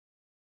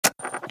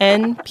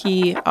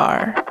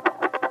NPR.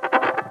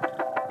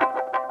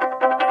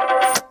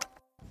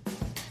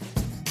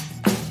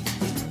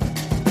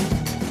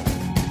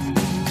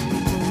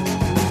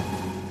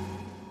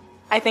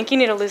 I think you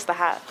need to lose the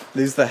hat.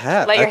 Lose the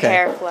hat? Let your okay.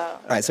 hair flow. All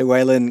right, so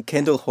Waylon,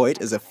 Kendall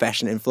Hoyt is a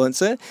fashion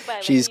influencer.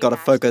 She's got a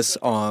focus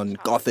on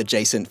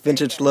goth-adjacent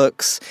vintage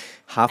looks,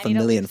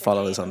 500,000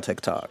 followers on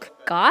TikTok.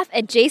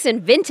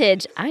 Goth-adjacent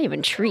vintage? I am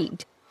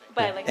intrigued.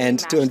 And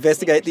to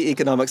investigate the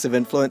economics of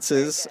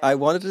influencers, I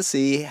wanted to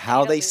see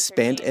how they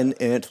spent and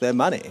earned their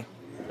money.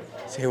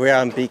 So here we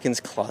are in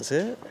Beacon's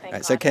Closet. All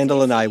right, so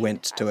Kendall and I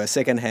went to a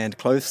second-hand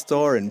clothes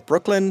store in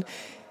Brooklyn,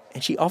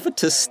 and she offered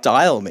to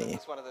style me.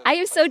 I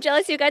am so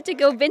jealous you got to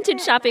go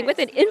vintage shopping with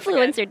an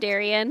influencer,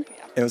 Darian.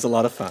 It was a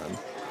lot of fun.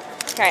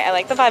 Okay, I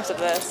like the vibes of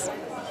this.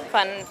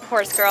 Fun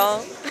horse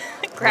girl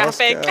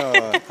graphic. Horse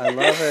girl. I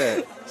love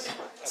it.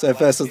 So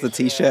first was the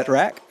T-shirt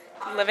rack.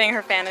 Living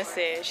her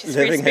fantasy. She's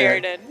Living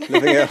free-spirited.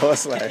 Living her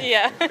horse life.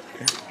 Yeah.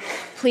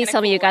 Please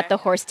tell me you got the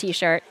horse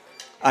T-shirt.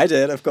 I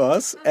did, of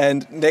course.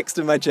 And next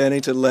in my journey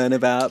to learn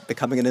about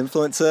becoming an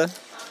influencer,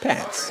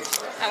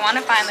 pants. I want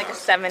to find like a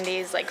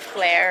 70s like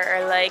flare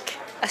or like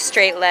a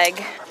straight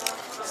leg.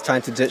 It's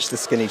time to ditch the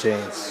skinny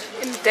jeans.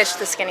 And ditch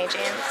the skinny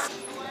jeans.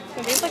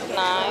 These look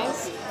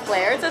nice.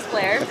 Flare? Is this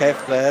flare? Okay,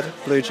 flared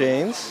blue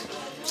jeans.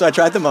 So I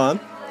tried them on.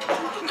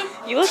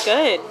 You look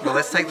good. Well,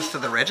 let's take this to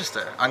the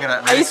register.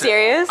 Are you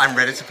serious? I'm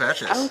ready to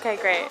purchase. Okay,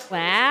 great.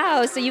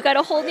 Wow, so you got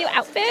a whole new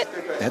outfit?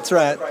 That's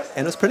right.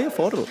 And it was pretty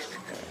affordable.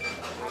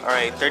 All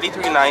right,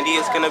 $33.90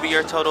 is going to be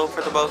your total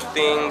for the both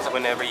things.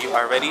 Whenever you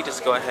are ready,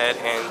 just go ahead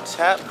and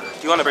tap.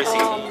 Do you want a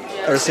receipt?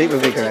 A receipt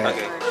would be great.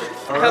 Okay.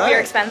 I hope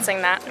you're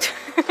expensing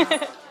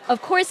that.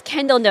 Of course,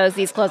 Kendall knows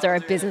these clothes are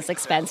a business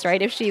expense,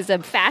 right? If she's a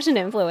fashion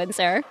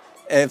influencer.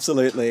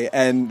 Absolutely.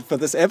 And for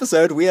this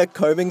episode, we are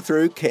combing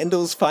through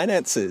Kendall's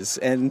finances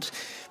and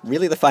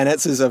really the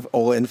finances of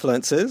all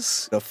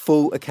influencers, a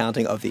full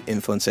accounting of the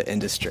influencer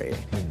industry.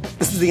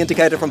 This is The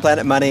Indicator from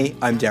Planet Money.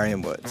 I'm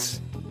Darian Woods.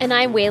 And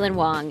I'm Waylon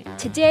Wong.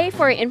 Today,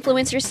 for our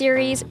influencer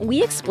series,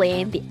 we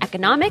explain the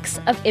economics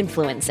of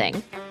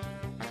influencing.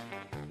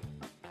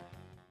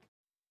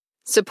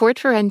 Support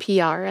for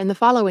NPR and the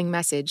following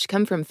message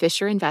come from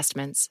Fisher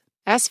Investments.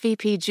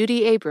 SVP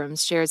Judy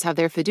Abrams shares how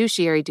their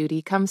fiduciary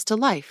duty comes to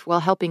life while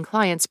helping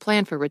clients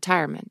plan for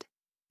retirement.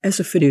 As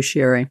a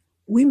fiduciary,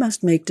 we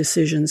must make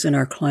decisions in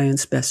our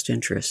clients' best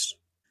interest.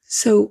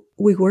 So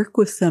we work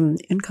with them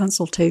in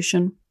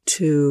consultation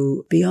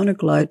to be on a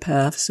glide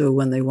path so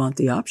when they want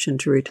the option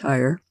to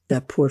retire,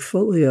 that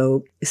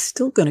portfolio is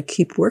still going to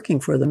keep working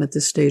for them at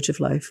this stage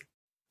of life.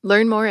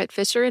 Learn more at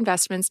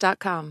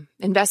FisherInvestments.com.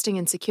 Investing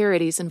in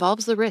securities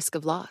involves the risk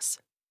of loss.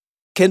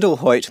 Kendall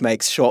Hoyt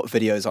makes short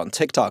videos on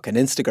TikTok and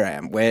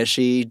Instagram where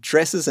she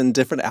dresses in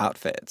different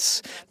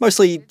outfits,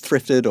 mostly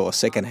thrifted or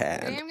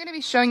secondhand. Today I'm going to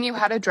be showing you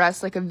how to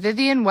dress like a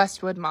Vivienne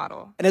Westwood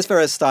model. And as for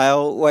her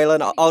style,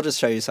 Waylon, I'll just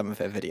show you some of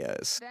her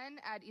videos. Then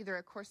add either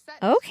a corset.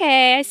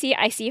 Okay,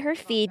 I see her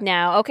feed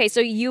now. Okay, so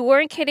you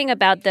weren't kidding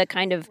about the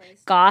kind of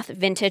goth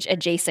vintage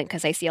adjacent,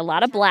 because I see a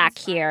lot of black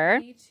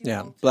here.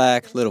 Yeah,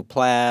 black, little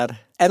plaid.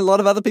 And a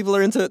lot of other people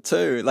are into it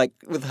too. Like,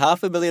 with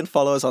 500,000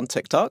 followers on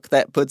TikTok,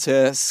 that puts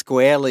her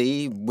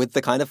squarely with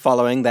the kind of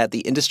following that the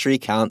industry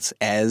counts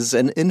as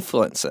an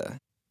influencer.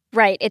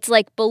 Right. It's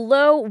like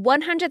below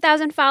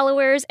 100,000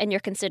 followers and you're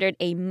considered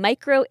a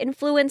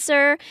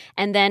micro-influencer.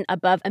 And then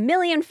above 1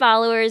 million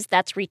followers,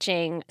 that's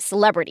reaching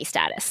celebrity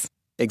status.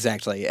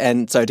 Exactly.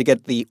 And so to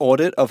get the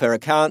audit of her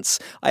accounts,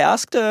 I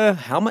asked her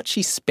how much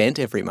she spent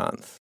every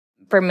month.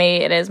 For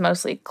me, it is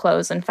mostly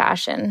clothes and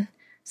fashion.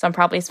 So I'm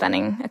probably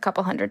spending a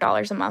couple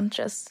 $100s a month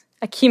just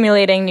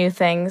accumulating new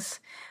things.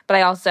 But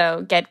I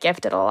also get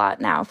gifted a lot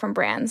now from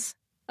brands.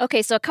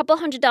 Okay, so a couple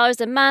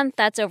 $100s a month,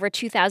 that's over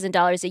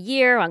 $2,000 a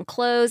year on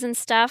clothes and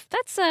stuff.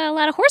 That's a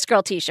lot of horse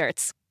girl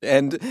t-shirts.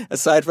 And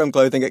aside from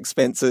clothing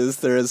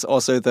expenses, there is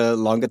also the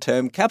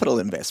longer-term capital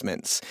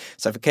investments.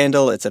 So for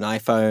Kendall, it's an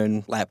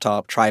iPhone,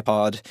 laptop,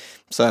 tripod.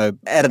 So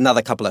add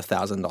another couple of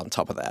thousand on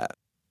top of that.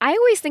 I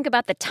always think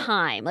about the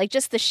time, like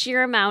just the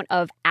sheer amount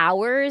of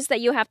hours that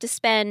you have to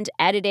spend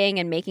editing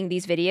and making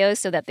these videos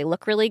so that they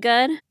look really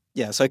good.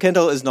 Yeah, so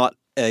Kendall is not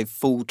a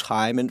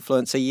full-time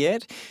influencer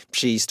yet.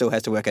 She still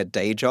has to work a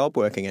day job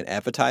working in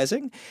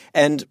advertising.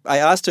 And I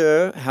asked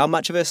her how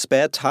much of her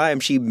spare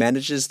time she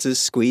manages to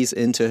squeeze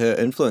into her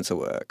influencer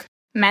work.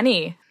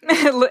 Many.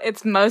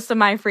 It's most of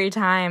my free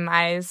time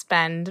I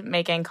spend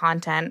making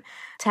content,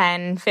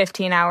 10,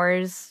 15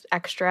 hours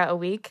extra a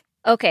week.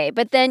 Okay,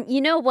 but then you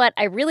know what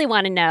I really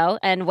want to know,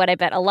 and what I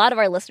bet a lot of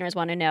our listeners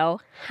want to know,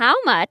 how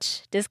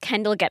much does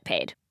Kendall get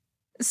paid?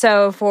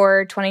 So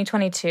for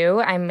 2022,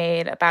 I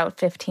made about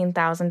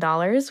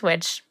 $15,000,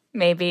 which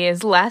maybe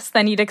is less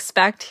than you'd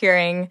expect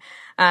hearing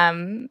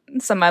some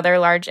other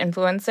large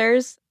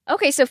influencers.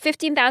 Okay, so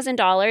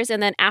 $15,000,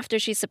 and then after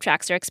she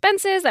subtracts her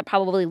expenses, that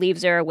probably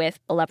leaves her with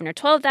 $11,000 or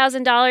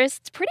 $12,000.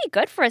 It's pretty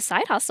good for a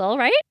side hustle,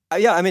 right?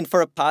 Yeah, I mean,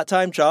 for a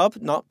part-time job,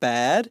 not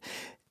bad.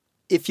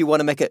 If you want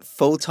to make it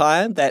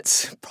full-time,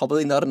 that's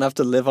probably not enough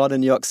to live on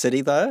in New York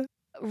City, though.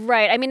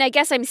 Right. I mean, I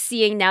guess I'm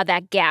seeing now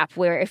that gap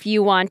where if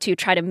you want to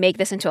try to make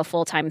this into a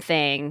full-time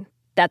thing,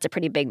 that's a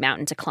pretty big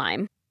mountain to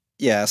climb.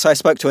 Yeah, so I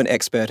spoke to an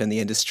expert in the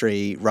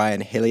industry, Ryan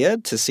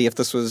Hilliard, to see if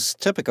this was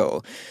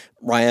typical.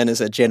 Ryan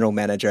is a general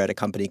manager at a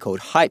company called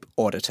Hype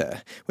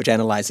Auditor, which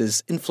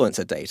analyzes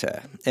influencer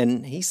data.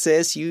 And he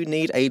says you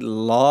need a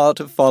lot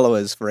of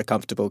followers for a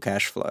comfortable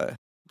cash flow.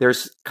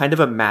 There's kind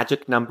of a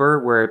magic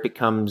number where it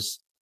becomes,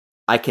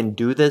 I can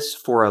do this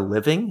for a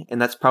living,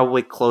 and that's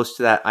probably close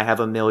to that. I have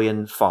 1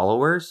 million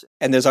followers.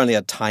 And there's only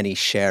a tiny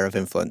share of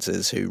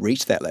influencers who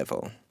reach that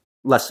level.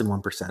 Less than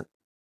 1%.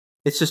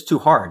 It's just too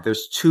hard.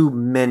 There's too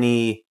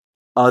many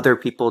other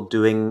people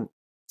doing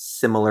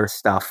similar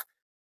stuff.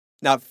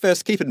 Now,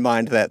 first, keep in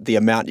mind that the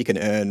amount you can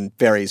earn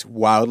varies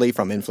wildly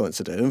from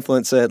influencer to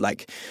influencer.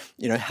 Like,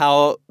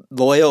 how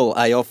loyal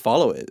are your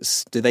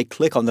followers? Do they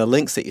click on the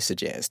links that you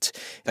suggest?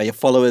 Are your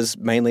followers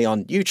mainly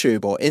on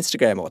YouTube or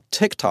Instagram or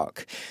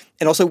TikTok?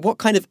 And also, what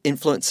kind of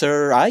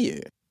influencer are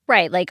you?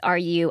 Right. Like, are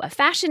you a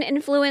fashion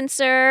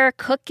influencer,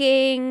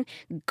 cooking,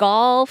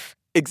 golf?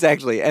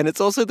 Exactly. And it's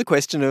also the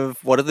question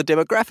of what are the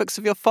demographics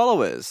of your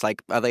followers?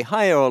 Like, are they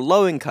higher or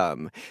low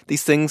income?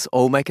 These things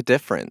all make a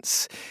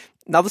difference.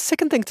 Now, the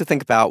second thing to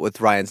think about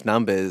with Ryan's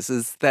numbers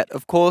is that,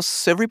 of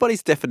course,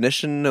 everybody's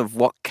definition of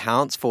what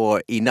counts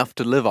for enough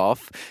to live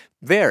off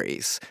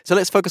varies. So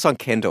let's focus on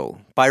Kendall.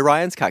 By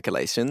Ryan's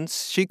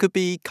calculations, she could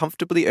be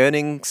comfortably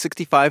earning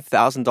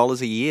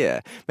 $65,000 a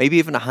year, maybe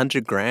even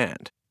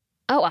 $100,000.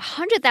 Oh,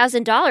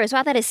 $100,000.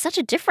 Wow, that is such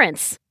a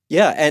difference.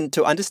 Yeah, and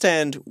to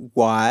understand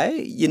why,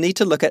 you need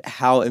to look at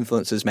how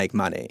influencers make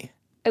money.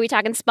 Are we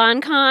talking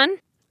SponCon?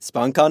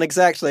 SponCon,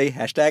 exactly.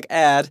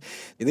 #ad.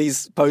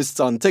 These posts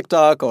on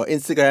TikTok or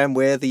Instagram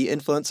where the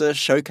influencer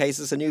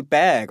showcases a new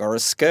bag or a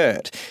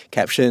skirt.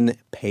 Caption,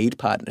 paid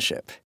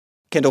partnership.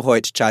 Kendall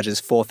Hoyt charges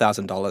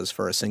 $4,000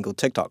 for a single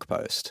TikTok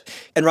post.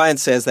 And Ryan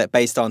says that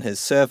based on his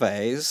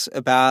surveys,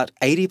 about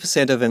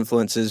 80% of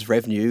influencers'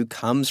 revenue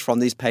comes from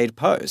these paid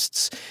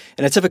posts.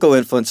 And a typical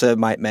influencer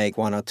might make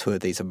 1 or 2 of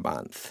these a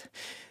month.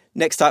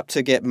 Next up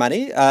to get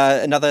money,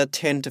 another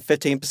 10 to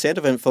 15%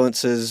 of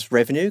influencers'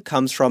 revenue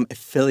comes from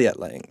affiliate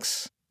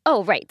links.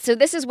 Oh, right. So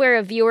this is where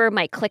a viewer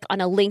might click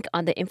on a link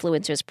on the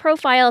influencer's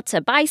profile to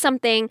buy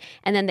something,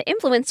 and then the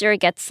influencer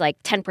gets like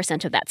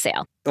 10% of that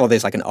sale. Or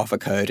there's like an offer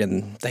code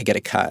and they get a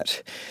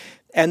cut.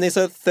 And there's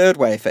a third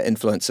way for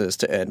influencers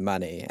to earn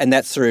money, and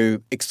that's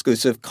through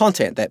exclusive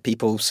content that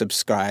people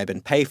subscribe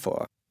and pay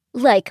for.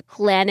 Like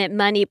Planet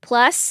Money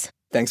Plus?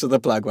 Thanks for the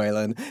plug,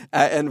 Waylon.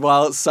 And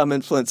while some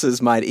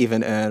influencers might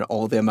even earn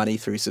all their money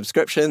through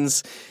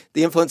subscriptions,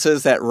 the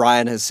influencers that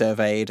Ryan has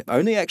surveyed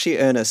only actually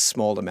earn a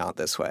small amount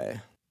this way.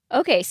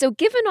 Okay, so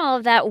given all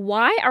of that,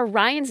 why are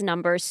Ryan's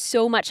numbers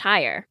so much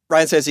higher?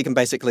 Ryan says you can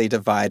basically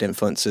divide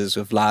influencers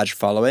with large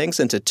followings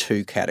into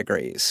 2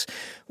 categories.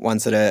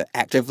 Ones that are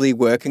actively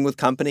working with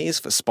companies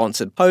for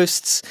sponsored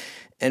posts,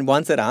 and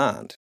ones that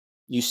aren't.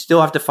 You still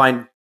have to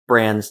find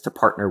brands to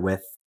partner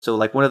with. So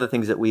like one of the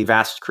things that we've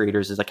asked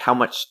creators is like, how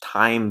much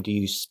time do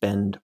you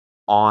spend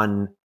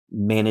on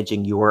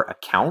managing your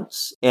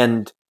accounts?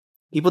 And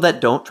people that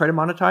don't try to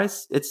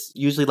monetize, it's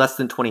usually less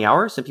than 20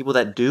 hours. And people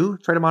that do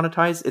try to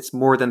monetize, it's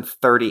more than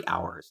 30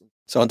 hours.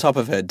 So on top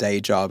of her day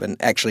job and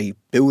actually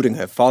building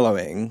her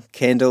following,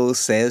 Kendall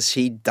says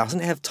she doesn't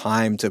have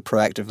time to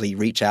proactively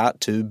reach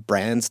out to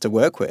brands to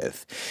work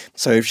with.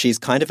 So she's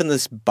kind of in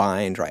this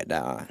bind right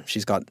now.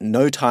 She's got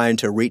no time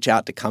to reach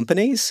out to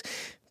companies,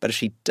 but if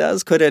she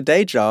does quit her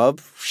day job,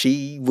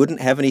 she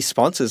wouldn't have any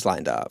sponsors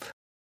lined up.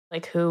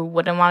 Like, who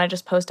wouldn't want to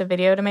just post a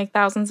video to make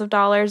thousands of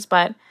dollars?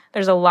 But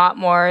there's a lot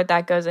more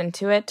that goes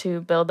into it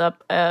to build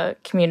up a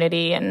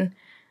community and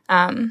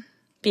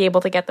be able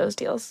to get those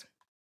deals.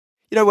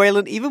 You know,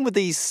 Waylon, even with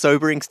these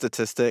sobering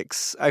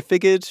statistics, I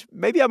figured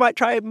maybe I might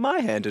try my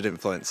hand at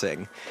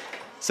influencing.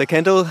 So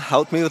Kendall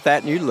helped me with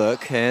that new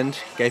look and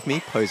gave me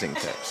posing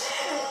tips.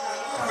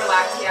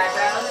 Relax the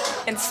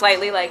eyebrows and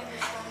slightly,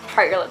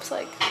 part your lips,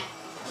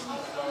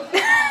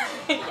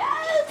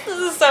 Yes, this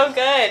is so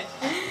good.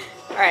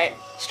 All right,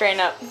 straighten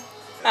up.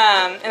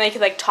 And then you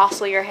could,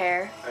 tousle your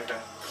hair. Okay.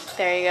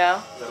 There you go.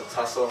 A little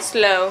tussle.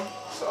 Slow.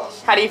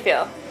 Sauce. How do you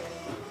feel?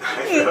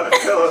 I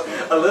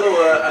feel a little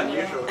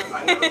unusual.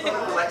 I never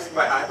thought of relaxing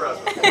my eyebrows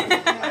before.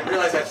 I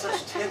realize I have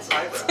such tense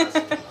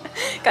eyebrows.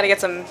 Gotta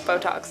get some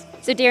Botox.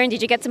 So Darren,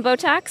 did you get some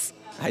Botox?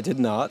 I did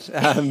not.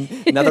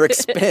 Another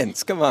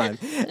expense. Come on.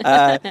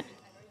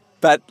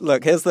 But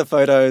look, here's the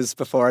photos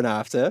before and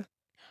after.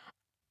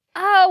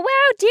 Oh,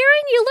 wow,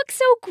 Darren, you look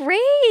so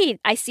great.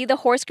 I see the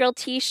Horse Girl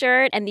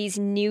t-shirt and these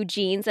new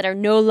jeans that are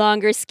no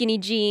longer skinny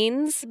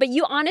jeans. But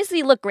you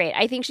honestly look great.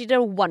 I think she did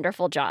a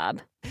wonderful job.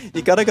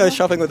 You got to go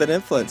shopping with an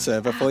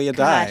influencer before you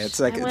die.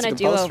 It's like, it's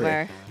compulsory.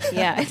 I want a do-over.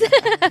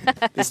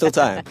 Yeah. There's still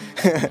time.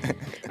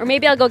 Or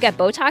maybe I'll go get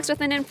Botox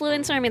with an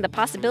influencer. I mean, the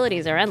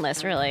possibilities are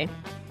endless, really.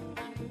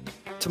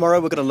 Tomorrow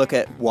we're going to look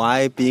at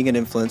why being an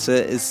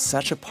influencer is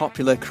such a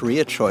popular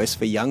career choice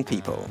for young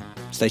people.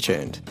 Stay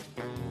tuned.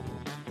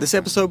 This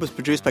episode was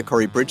produced by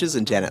Corey Bridges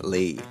and Janet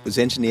Lee, was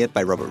engineered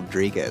by Robert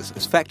Rodriguez,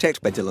 was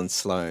fact-checked by Dylan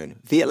Sloan.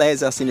 Viet Le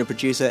is our senior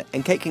producer,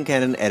 and Kate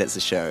Kincannon edits the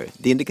show.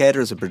 The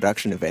Indicator is a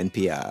production of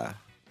NPR.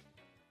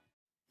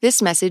 This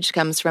message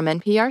comes from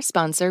NPR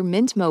sponsor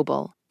Mint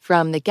Mobile.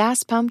 From the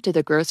gas pump to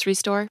the grocery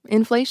store,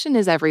 inflation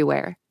is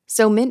everywhere.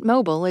 So Mint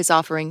Mobile is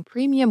offering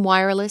premium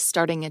wireless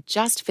starting at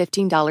just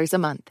 $15 a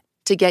month.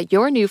 To get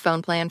your new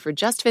phone plan for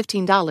just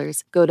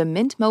 $15, go to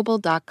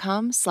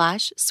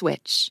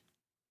mintmobile.com/switch.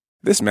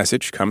 This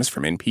message comes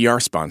from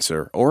NPR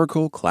sponsor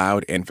Oracle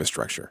Cloud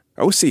Infrastructure.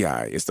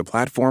 OCI is the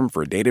platform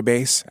for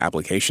database,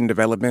 application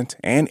development,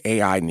 and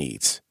AI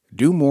needs.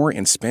 Do more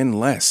and spend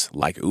less,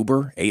 like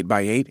Uber,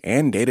 8x8,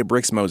 and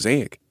Databricks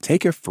Mosaic.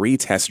 Take a free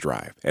test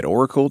drive at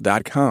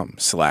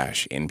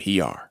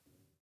oracle.com/NPR.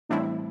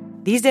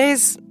 These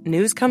days,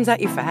 news comes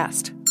at you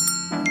fast.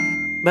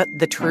 But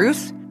the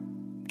truth?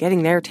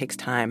 Getting there takes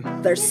time.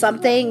 There's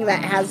something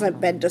that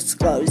hasn't been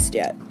disclosed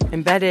yet.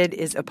 Embedded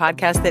is a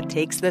podcast that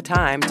takes the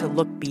time to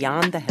look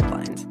beyond the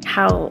headlines.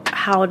 How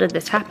did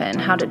this happen?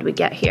 How did we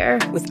get here?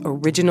 With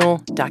original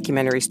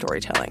documentary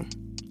storytelling.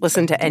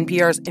 Listen to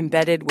NPR's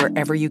Embedded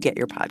wherever you get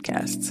your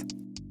podcasts.